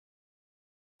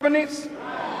companies.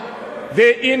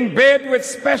 They're in bed with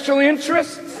special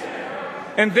interests,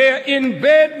 and they're in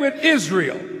bed with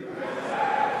Israel.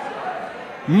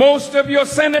 Most of your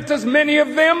senators, many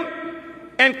of them,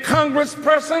 and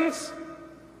congresspersons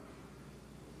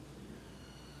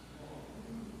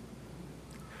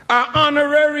are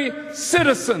honorary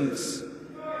citizens,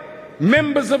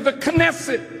 members of the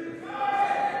Knesset.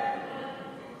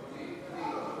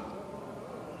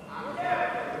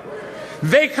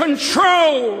 They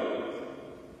control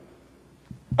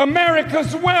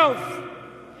America's wealth.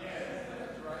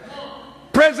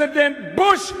 President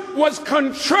Bush was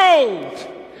controlled.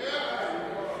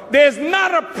 There's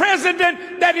not a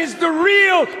president that is the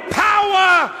real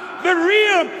power. The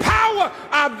real power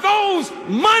are those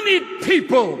moneyed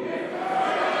people.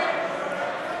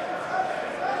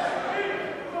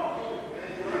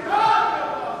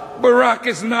 Barack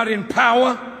is not in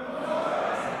power.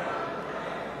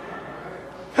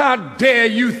 How dare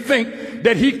you think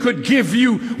that he could give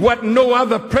you what no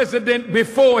other president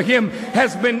before him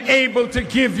has been able to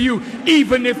give you,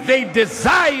 even if they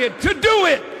desired to do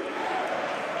it?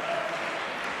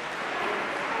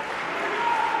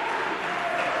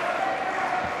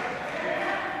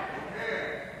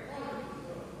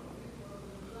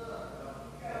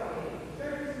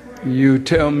 You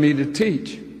tell me to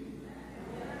teach,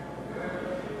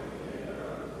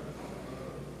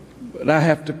 but I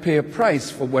have to pay a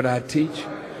price for what I teach.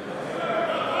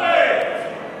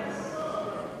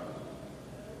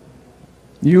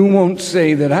 You won't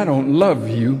say that I don't love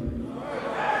you,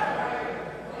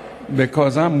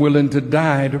 because I'm willing to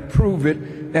die to prove it,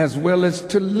 as well as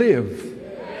to live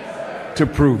to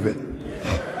prove it.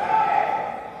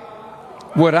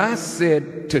 What I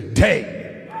said today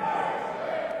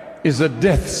is a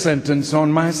death sentence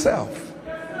on myself.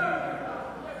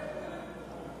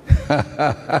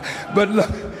 But look,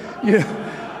 you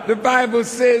know, the Bible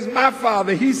says my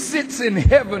Father, he sits in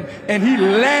heaven and he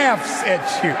laughs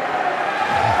at you.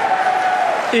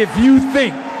 If you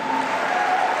think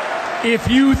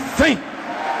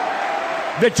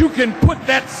that you can put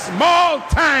that small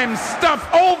time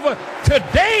stuff over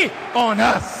today on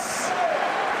us,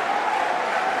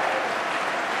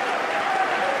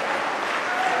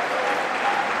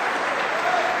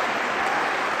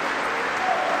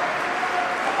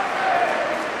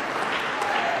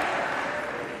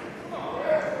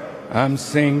 I'm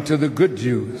saying to the good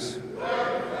Jews,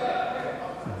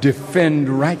 defend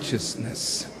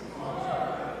righteousness.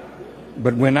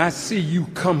 But when I see you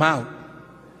come out,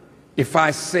 if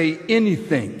I say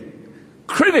anything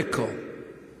critical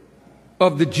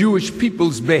of the Jewish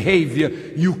people's behavior,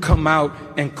 you come out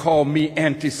and call me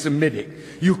anti-Semitic.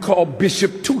 You call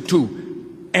Bishop Tutu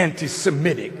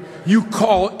anti-Semitic. You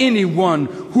call anyone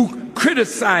who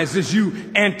criticizes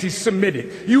you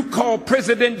anti-Semitic. You call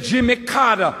President Jimmy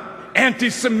Carter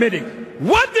anti-Semitic.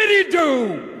 What did he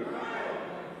do?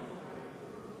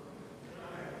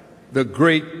 The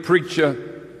great preacher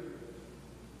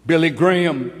Billy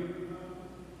Graham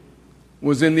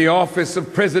was in the office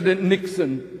of President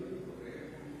Nixon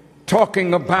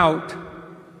talking about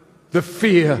the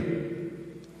fear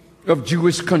of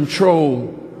Jewish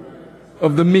control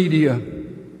of the media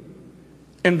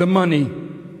and the money.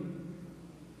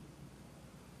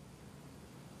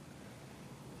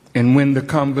 And when the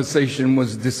conversation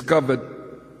was discovered,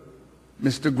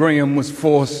 Mr. Graham was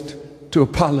forced to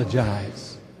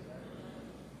apologize.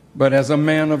 But as a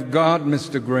man of God,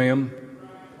 Mr. Graham,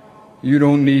 you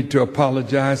don't need to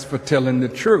apologize for telling the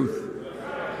truth.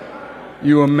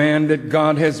 You're a man that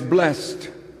God has blessed.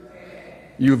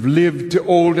 You've lived to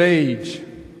old age.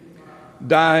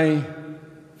 Die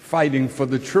fighting for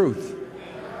the truth.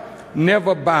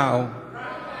 Never bow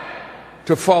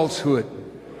to falsehood.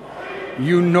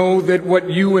 You know that what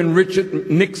you and Richard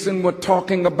Nixon were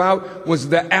talking about was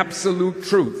the absolute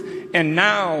truth. And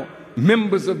now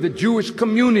members of the Jewish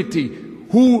community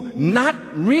who not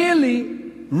really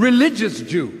religious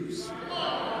Jews,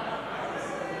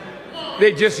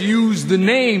 they just use the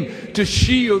name to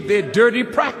shield their dirty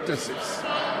practices.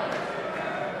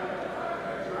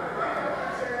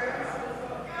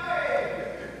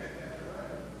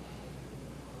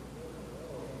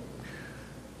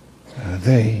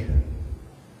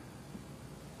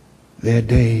 Their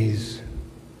days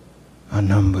are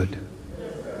numbered.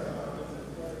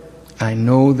 I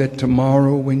know that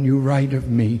tomorrow when you write of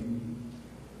me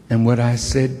and what I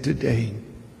said today,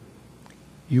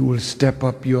 you will step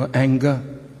up your anger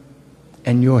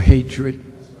and your hatred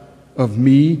of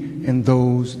me and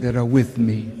those that are with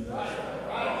me.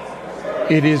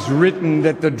 It is written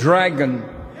that the dragon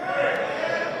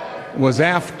was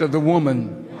after the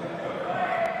woman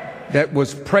that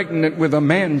was pregnant with a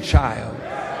man-child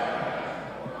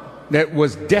that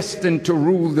was destined to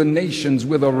rule the nations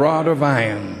with a rod of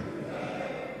iron.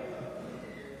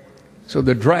 So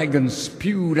the dragon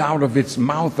spewed out of its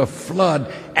mouth a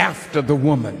flood after the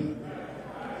woman.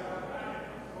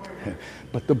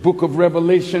 But the book of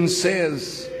Revelation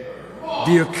says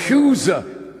the accuser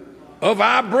of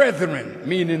our brethren,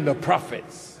 meaning the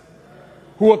prophets,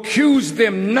 who accuse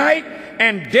them night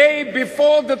and day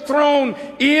before the throne,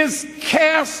 is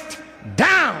cast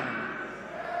down.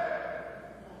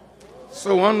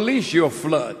 So unleash your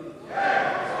flood.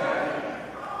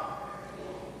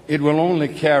 It will only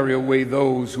carry away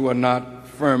those who are not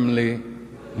firmly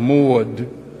moored,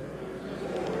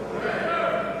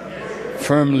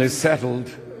 firmly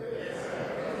settled.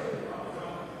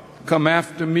 Come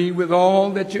after me with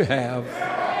all that you have.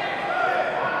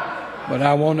 But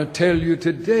I want to tell you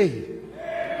today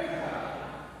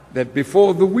that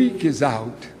before the week is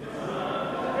out,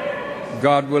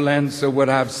 God will answer what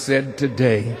I've said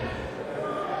today.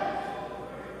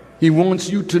 He wants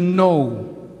you to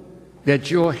know that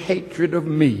your hatred of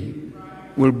me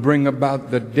will bring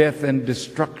about the death and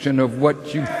destruction of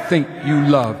what you think you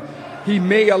love. He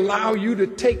may allow you to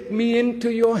take me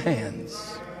into your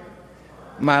hands.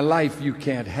 My life you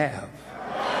can't have.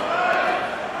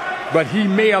 But he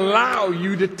may allow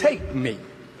you to take me.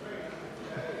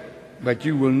 But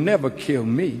you will never kill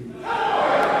me.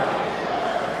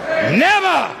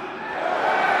 Never!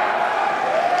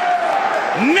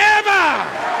 Never!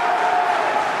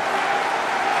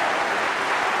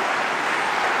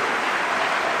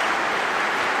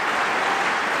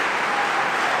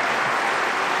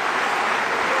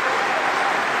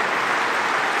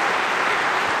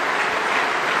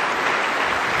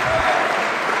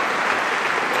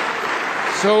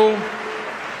 So,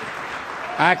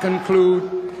 I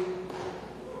conclude,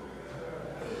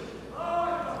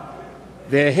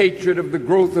 their hatred of the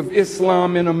growth of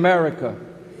Islam in America.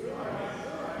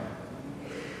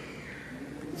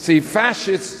 See,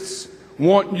 fascists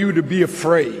want you to be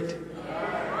afraid.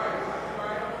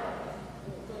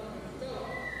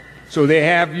 So they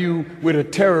have you with a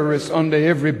terrorist under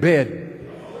every bed.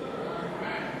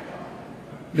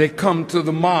 They come to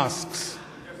the mosques,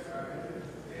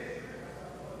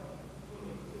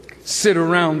 sit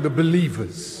around the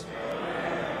believers,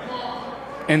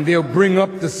 and they'll bring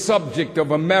up the subject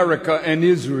of America and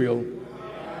Israel.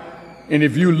 And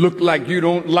if you look like you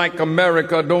don't like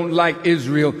America, don't like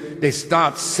Israel, they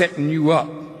start setting you up.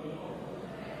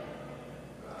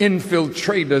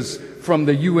 Infiltrators from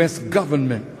the U.S.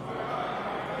 government.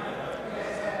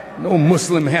 No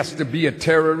Muslim has to be a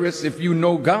terrorist if you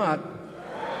know God.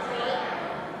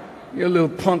 Your little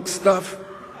punk stuff.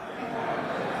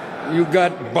 You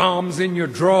got bombs in your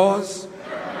drawers.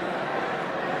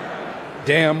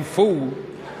 Damn fool.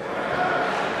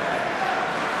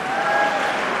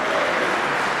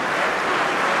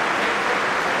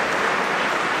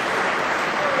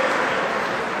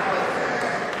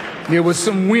 There was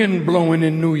some wind blowing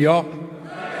in New York.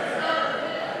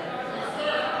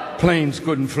 Planes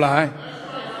couldn't fly.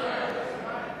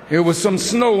 There was some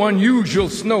snow, unusual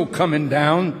snow coming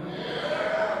down.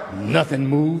 Nothing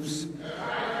moves.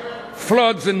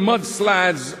 Floods and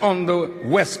mudslides on the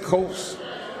West Coast.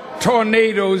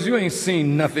 Tornadoes, you ain't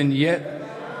seen nothing yet.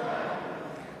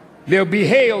 There'll be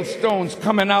hailstones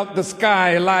coming out the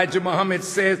sky, Elijah Muhammad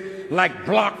says, like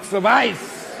blocks of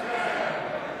ice,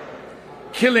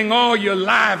 killing all your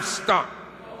livestock,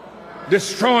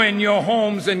 destroying your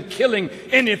homes and killing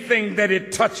anything that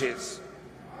it touches.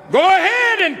 Go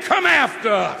ahead and come after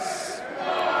us.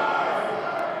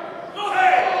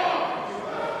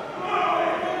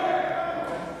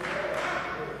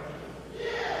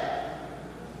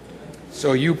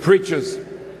 So you preachers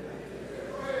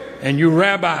and you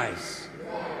rabbis,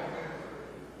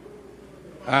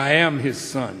 I am his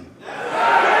son.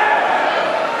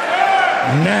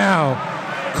 Now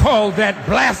call that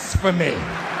blasphemy.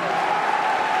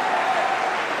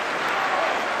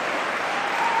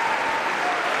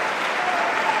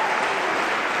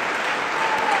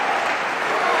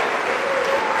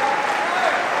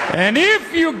 And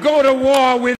if you go to war with